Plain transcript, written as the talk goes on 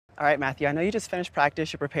All right, Matthew, I know you just finished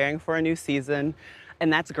practice. You're preparing for a new season,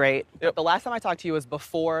 and that's great. Yep. The last time I talked to you was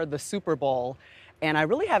before the Super Bowl, and I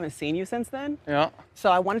really haven't seen you since then. Yeah.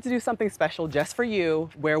 So I wanted to do something special just for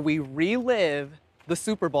you where we relive the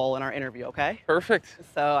Super Bowl in our interview, okay? Perfect.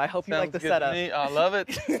 So I hope you like the Sounds good setup. to me. I love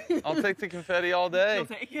it. I'll take the confetti all day. You'll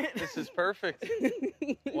take it? This is perfect.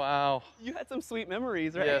 Wow. You had some sweet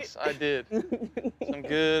memories, right? Yes, I did. Some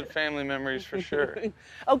good family memories for sure.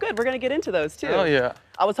 Oh, good. We're going to get into those, too. Oh, yeah.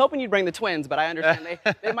 I was hoping you'd bring the twins, but I understand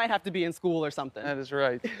they might have to be in school or something. That is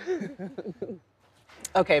right.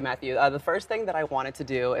 Okay, Matthew, the first thing that I wanted to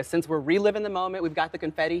do is, since we're reliving the moment, we've got the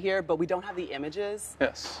confetti here, but we don't have the images.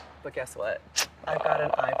 Yes. But guess what? I've got an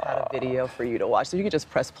iPad, a video for you to watch. So you could just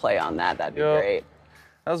press play on that. That'd be great.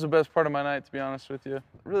 That was the best part of my night, to be honest with you.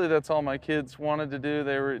 Really, that's all my kids wanted to do.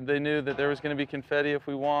 They knew that there was going to be confetti if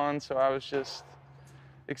we won, so I was just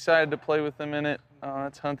excited to play with them in it.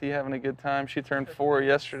 That's Hunty having a good time. She turned 4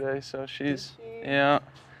 yesterday, so yeah.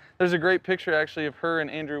 There's a great picture, actually, of her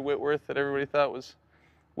and Andrew Whitworth that everybody thought was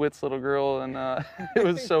Whit's little girl, and it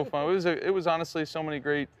was so fun. It was honestly so many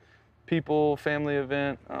great people, family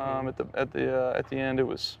event. At the end, it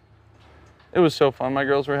was so fun. My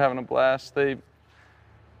girls were having a blast. They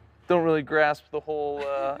don't really grasp the whole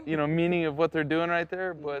meaning of what they're doing right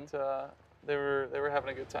there, but they were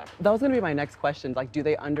having a good time. That was going to be my next question. Like, do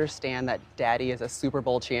they understand that Daddy is a Super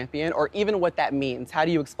Bowl champion, or even what that means? How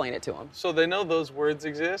do you explain it to them? So they know those words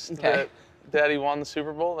exist. Okay. That Daddy won the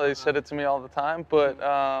Super Bowl. They said it to me all the time, but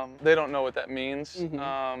they don't know what that means.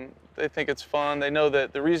 Mm-hmm. They think it's fun. They know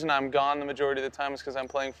that the reason I'm gone the majority of the time is because I'm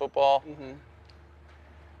playing football. Mm-hmm.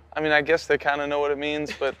 I mean, I guess they kind of know what it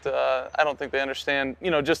means, but I don't think they understand,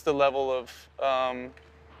 just the level of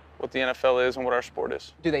what the NFL is and what our sport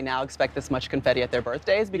is. Do they now expect this much confetti at their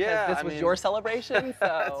birthdays? Because this was your celebration,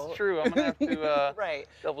 so... That's true. I'm going to have to right.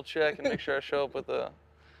 double check and make sure I show up with a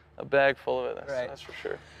bag full of it. Right. That's for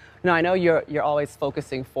sure. No, I know you're always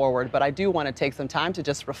focusing forward, but I do want to take some time to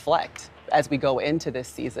just reflect as we go into this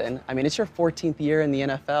season. I mean, it's your 14th year in the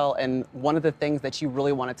NFL, and one of the things that you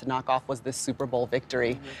really wanted to knock off was this Super Bowl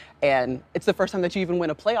victory. Mm-hmm. And it's the first time that you even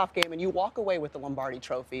win a playoff game, and you walk away with the Lombardi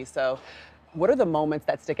Trophy. So what are the moments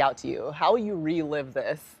that stick out to you? How will you relive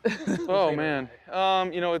this? Oh, man.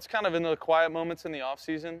 It's kind of in the quiet moments in the off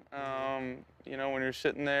season. When you're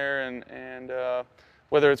sitting there and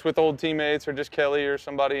whether it's with old teammates or just Kelly or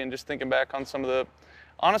somebody, and just thinking back on some of the,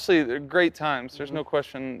 honestly, they're great times. There's no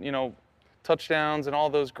question, touchdowns and all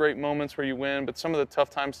those great moments where you win, but some of the tough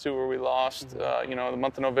times too where we lost. The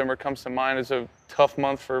month of November comes to mind as a tough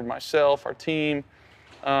month for myself, our team,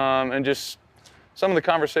 and just some of the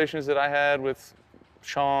conversations that I had with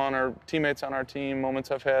Sean or teammates on our team,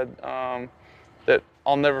 moments I've had that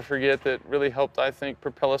I'll never forget, that really helped, I think,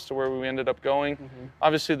 propel us to where we ended up going. Mm-hmm.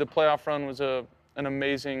 Obviously, the playoff run was an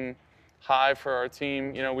amazing high for our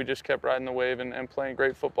team. We just kept riding the wave and playing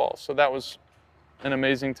great football. So that was an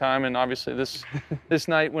amazing time. And obviously this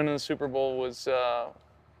night winning the Super Bowl was a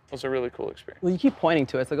really cool experience. Well, you keep pointing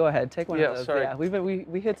to it, so go ahead, take one of those. Sorry. Yeah,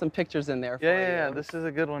 we hit some pictures in there for you. Yeah, this is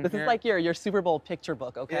a good one. This is like your Super Bowl picture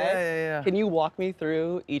book, okay? Yeah. Can you walk me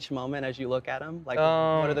through each moment as you look at them? Like,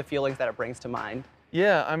 what are the feelings that it brings to mind?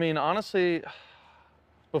 Yeah, I mean, honestly,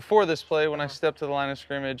 before this play, when I stepped to the line of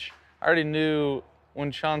scrimmage, I already knew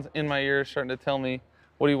when Sean's in my ear starting to tell me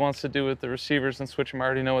what he wants to do with the receivers and switch them, I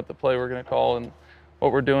already know what the play we're going to call and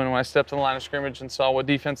what we're doing. When I stepped to the line of scrimmage and saw what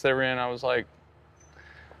defense they were in, I was like,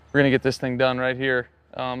 we're going to get this thing done right here.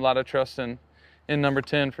 A lot of trust in number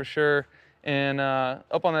 10 for sure. And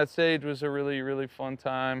up on that stage was a really, really fun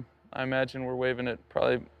time. I imagine we're waving at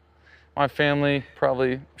probably my family,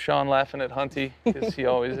 probably Sean laughing at Hunty, because he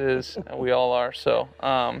always is, and we all are. So,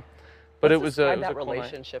 but it was a that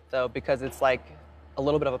relationship though, because it's like a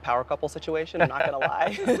little bit of a power couple situation. I'm not gonna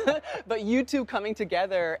lie, but you two coming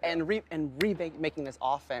together and remaking this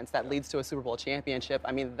offense that leads to a Super Bowl championship.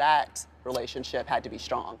 I mean, that relationship had to be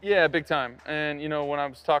strong. Yeah, big time. And when I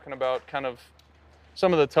was talking about kind of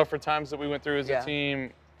some of the tougher times that we went through as a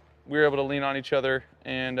team, we were able to lean on each other,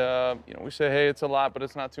 and we say, hey, it's a lot, but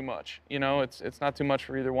it's not too much. It's not too much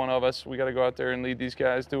for either one of us. We got to go out there and lead these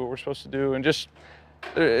guys, do what we're supposed to do, and just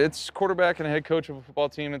it's quarterback and a head coach of a football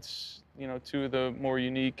team. It's two of the more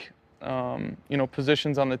unique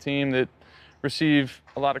positions on the team that receive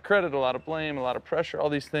a lot of credit, a lot of blame, a lot of pressure, all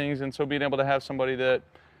these things. And so being able to have somebody that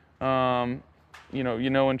and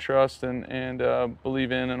trust and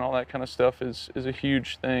believe in and all that kind of stuff is a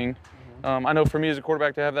huge thing. I know for me as a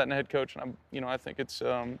quarterback to have that in a head coach, and I think it's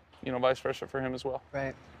vice versa for him as well.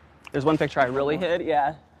 Right. There's one picture I really hid.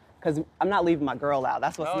 Yeah. because I'm not leaving my girl out.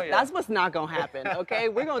 That's what's not going to happen, okay?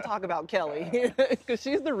 We're going to talk about Kelly because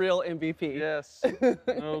she's the real MVP. Yes,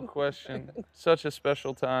 no question. Such a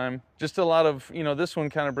special time. Just a lot of, this one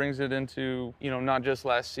kind of brings it into, not just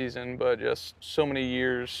last season, but just so many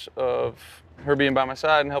years of her being by my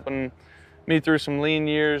side and helping me through some lean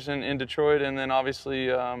years in Detroit, and then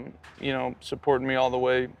obviously, supporting me all the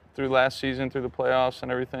way through last season, through the playoffs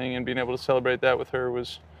and everything, and being able to celebrate that with her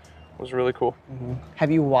was really cool. Mm-hmm. Have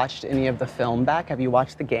you watched any of the film back? Have you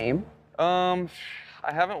watched the game? I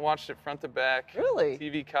haven't watched it front to back. Really?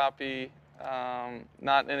 TV copy,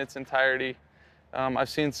 not in its entirety. I've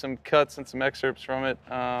seen some cuts and some excerpts from it,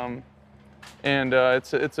 and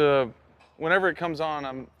it's whenever it comes on,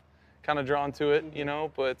 I'm kind of drawn to it,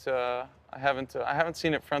 but I haven't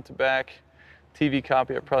seen it front to back. TV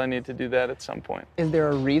copy, I probably need to do that at some point. Is there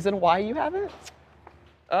a reason why you haven't?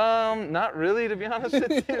 Not really, to be honest with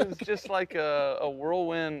you. It was just like a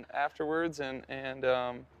whirlwind afterwards, and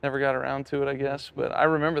never got around to it, I guess. But I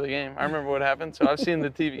remember the game. I remember what happened. So I've seen the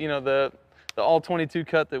TV, the all 22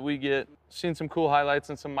 cut that we get. Seen some cool highlights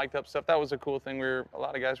and some mic'd up stuff. That was a cool thing. A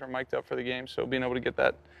lot of guys were mic'd up for the game, so being able to get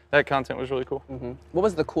that content was really cool. Mm-hmm. What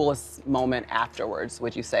was the coolest moment afterwards,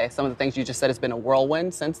 would you say? Some of the things you just said has been a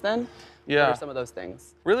whirlwind since then? Yeah. What are some of those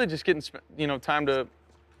things? Really just getting, time to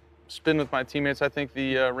spend with my teammates. I think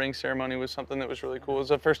the ring ceremony was something that was really cool. It was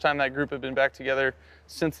the first time that group had been back together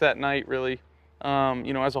since that night, really,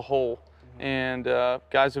 as a whole. Mm-hmm. And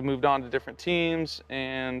guys have moved on to different teams,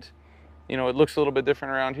 and it looks a little bit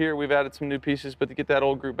different around here. We've added some new pieces, but to get that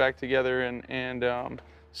old group back together and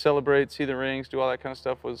celebrate, see the rings, do all that kind of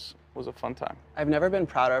stuff was a fun time. I've never been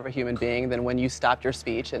prouder of a human being than when you stopped your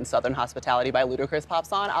speech and Southern Hospitality by Ludacris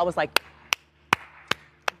pops on. I was like,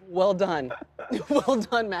 well done. Well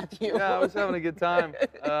done, Matthew. Yeah, I was having a good time.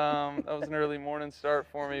 That was an early morning start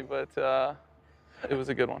for me, but it was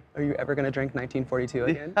a good one. Are you ever going to drink 1942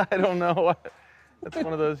 again? I don't know. That's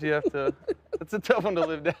one of those it's a tough one to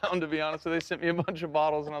live down, to be honest. So they sent me a bunch of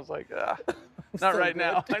bottles, and I was like, not right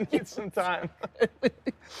now. I need some time.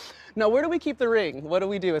 Now, where do we keep the ring? What do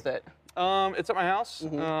we do with it? It's at my house.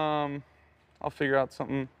 Mm-hmm. I'll figure out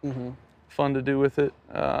something fun to do with it.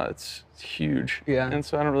 It's huge. Yeah. And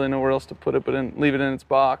so I don't really know where else to put it, but leave it in its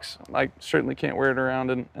box. I certainly can't wear it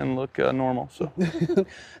around and look normal. So.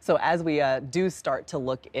 So as we do start to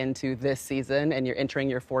look into this season and you're entering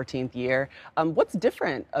your 14th year, what's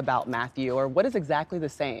different about Matthew, or what is exactly the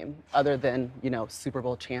same other than, Super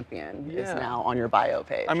Bowl champion is now on your bio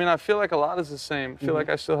page? I mean, I feel like a lot is the same. I feel like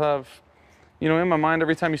I still have, in my mind,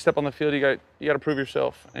 every time you step on the field, you got to prove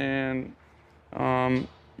yourself. And,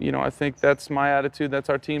 I think that's my attitude. That's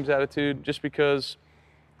our team's attitude. Just because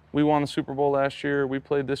we won the Super Bowl last year, we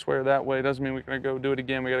played this way or that way, doesn't mean we're going to go do it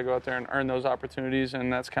again. We got to go out there and earn those opportunities.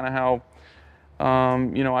 And that's kind of how,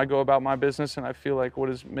 I go about my business. And I feel like what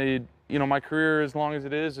has made, my career as long as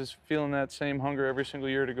it is feeling that same hunger every single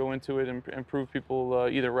year to go into it and prove people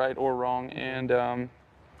either right or wrong. And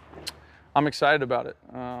I'm excited about it.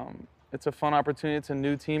 It's a fun opportunity. It's a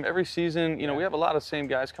new team. Every season, we have a lot of same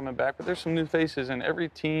guys coming back, but there's some new faces, and every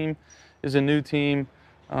team is a new team.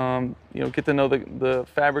 Get to know the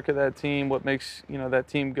fabric of that team, what makes, that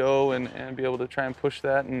team go, and be able to try and push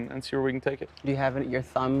that and see where we can take it. Do you have your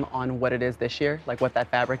thumb on what it is this year, like what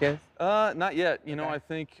that fabric is? Not yet. I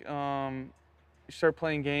think you start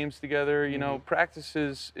playing games together. Practice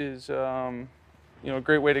is a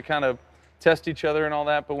great way to kind of test each other and all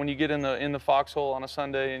that, but when you get in the foxhole on a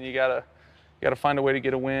Sunday and you gotta find a way to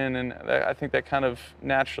get a win, and I think that kind of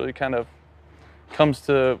naturally comes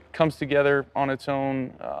together on its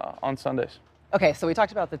own on Sundays. Okay, so we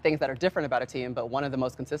talked about the things that are different about a team, but one of the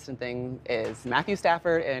most consistent things is Matthew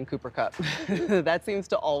Stafford and Cooper Kupp. That seems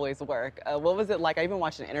to always work. What was it like? I even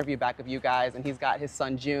watched an interview back of you guys, and he's got his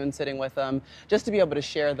son June sitting with him, just to be able to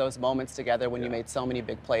share those moments together when you made so many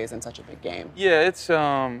big plays in such a big game. Yeah,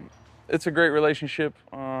 it's a great relationship.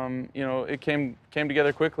 It came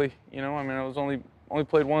together quickly. I was only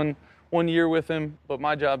played one year with him, but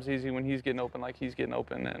my job's easy when he's getting open like he's getting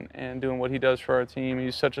open and doing what he does for our team.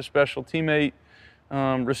 He's such a special teammate,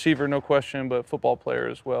 receiver, no question, but football player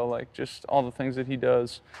as well. Like just all the things that he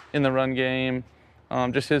does in the run game,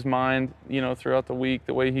 just his mind, throughout the week,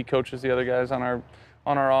 the way he coaches the other guys on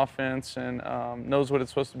our offense, and knows what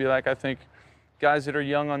it's supposed to be like. I think guys that are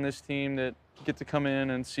young on this team that get to come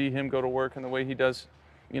in and see him go to work and the way he does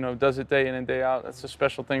it day in and day out. That's a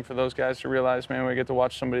special thing for those guys to realize, man, we get to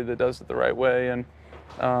watch somebody that does it the right way, and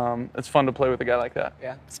it's fun to play with a guy like that.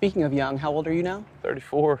 Yeah. Speaking of young, how old are you now?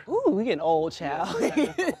 34. Ooh, we getting old, child.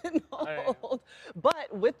 Getting old. But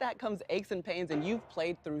with that comes aches and pains, and you've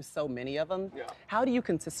played through so many of them. Yeah. How do you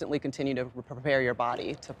consistently continue to prepare your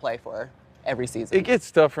body to play for every season? It gets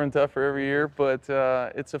tougher and tougher every year, but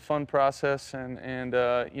it's a fun process, and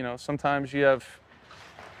you know, sometimes you have,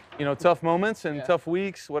 you know, tough moments and tough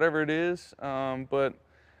weeks, whatever it is. But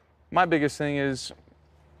my biggest thing is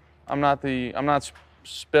I'm not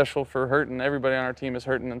special for hurting. Everybody on our team is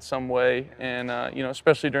hurting in some way, and you know,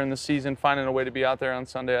 especially during the season, finding a way to be out there on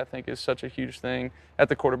Sunday, I think, is such a huge thing at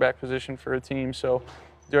the quarterback position for a team. So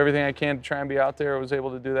do everything I can to try and be out there. I was able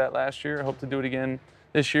to do that last year. I hope to do it again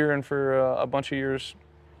this year and for a bunch of years,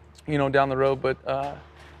 you know, down the road. But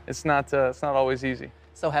it's not always easy.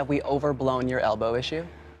 So have we overblown your elbow issue?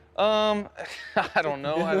 I don't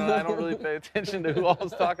know. I don't really pay attention to who all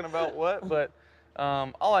was talking about what, but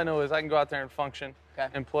all I know is I can go out there and function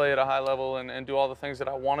and play at a high level and do all the things that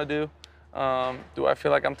I want to do. Do I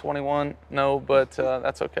feel like I'm 21? No, but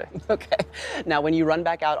that's okay. Okay. Now, when you run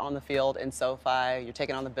back out on the field in SoFi, you're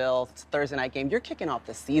taking on the Bills, it's a Thursday night game, you're kicking off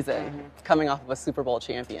the season, coming off of a Super Bowl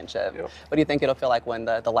championship. Yep. What do you think it'll feel like when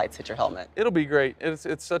the lights hit your helmet? It'll be great.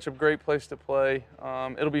 It's such a great place to play.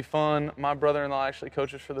 It'll be fun. My brother-in-law actually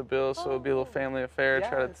coaches for the Bills, so it'll be a little family affair. Yes.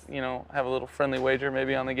 Try to, you know, have a little friendly wager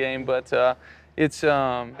maybe on the game, but it's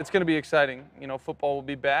going to be exciting. You know, football will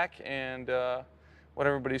be back, and what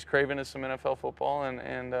everybody's craving is some NFL football,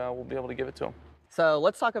 and we'll be able to give it to them. So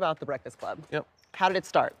let's talk about the Breakfast Club. Yep. How did it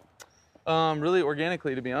start? Really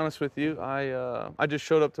organically, to be honest with you. I just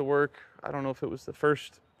showed up to work. I don't know if it was the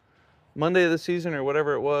first Monday of the season or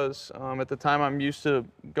whatever it was. At the time, I'm used to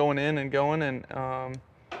going in and going, and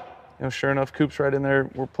you know, sure enough, Coop's right in there.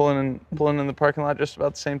 We're pulling in the parking lot just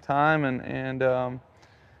about the same time, and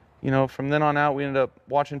you know, from then on out, we ended up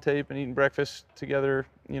watching tape and eating breakfast together.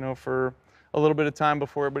 You know, for a little bit of time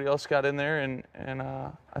before everybody else got in there, and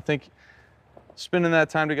I think spending that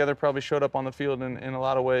time together probably showed up on the field in a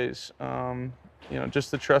lot of ways. You know,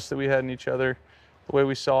 just the trust that we had in each other, the way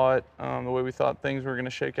we saw it, the way we thought things were going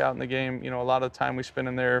to shake out in the game. You know, a lot of the time we spent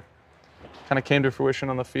in there kind of came to fruition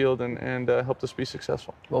on the field and helped us be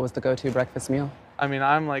successful. What was the go-to breakfast meal? I mean,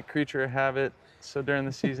 I'm like creature of habit, so during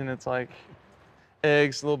the season it's like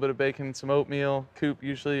eggs, a little bit of bacon, some oatmeal. Coop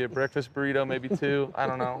usually a breakfast burrito, maybe two. I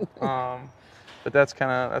don't know. But that's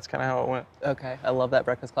kind of how it went. Okay, I love that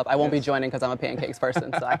Breakfast Club. I won't be joining because I'm a pancakes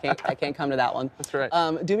person, so I can't come to that one. That's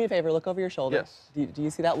right. Do me a favor, look over your shoulder. Yes. Do you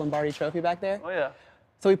see that Lombardi Trophy back there? Oh yeah.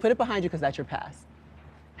 So we put it behind you because that's your past.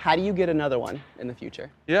 How do you get another one in the future?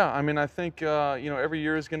 Yeah, I mean, I think you know, every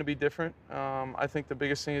year is going to be different. I think the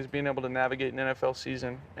biggest thing is being able to navigate an NFL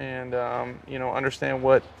season and you know, understand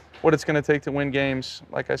what it's going to take to win games.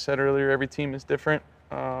 Like I said earlier, every team is different.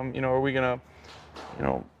 You know, are we going to, you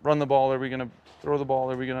know, run the ball? Are we going to throw the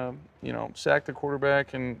ball? Are we going to, you know, sack the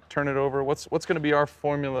quarterback and turn it over? What's going to be our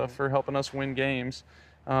formula for helping us win games?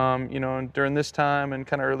 You know, and during this time and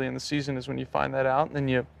kind of early in the season is when you find that out, and then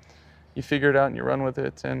you figure it out and you run with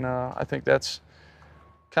it. And I think that's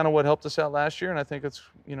kind of what helped us out last year, and I think it's,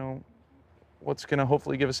 you know, what's going to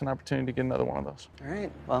hopefully give us an opportunity to get another one of those. All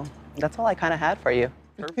right. Well, that's all I kind of had for you.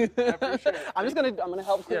 Perfect. I appreciate it. I'm gonna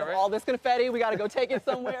help clear up all this confetti. We gotta go take it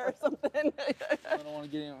somewhere or something. I don't want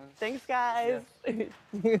to get in. Thanks, guys. Yeah.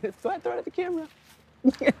 Go ahead, throw it at the camera.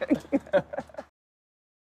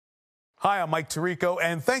 Hi, I'm Mike Tirico,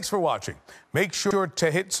 and thanks for watching. Make sure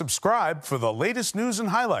to hit subscribe for the latest news and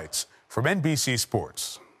highlights from NBC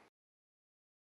Sports.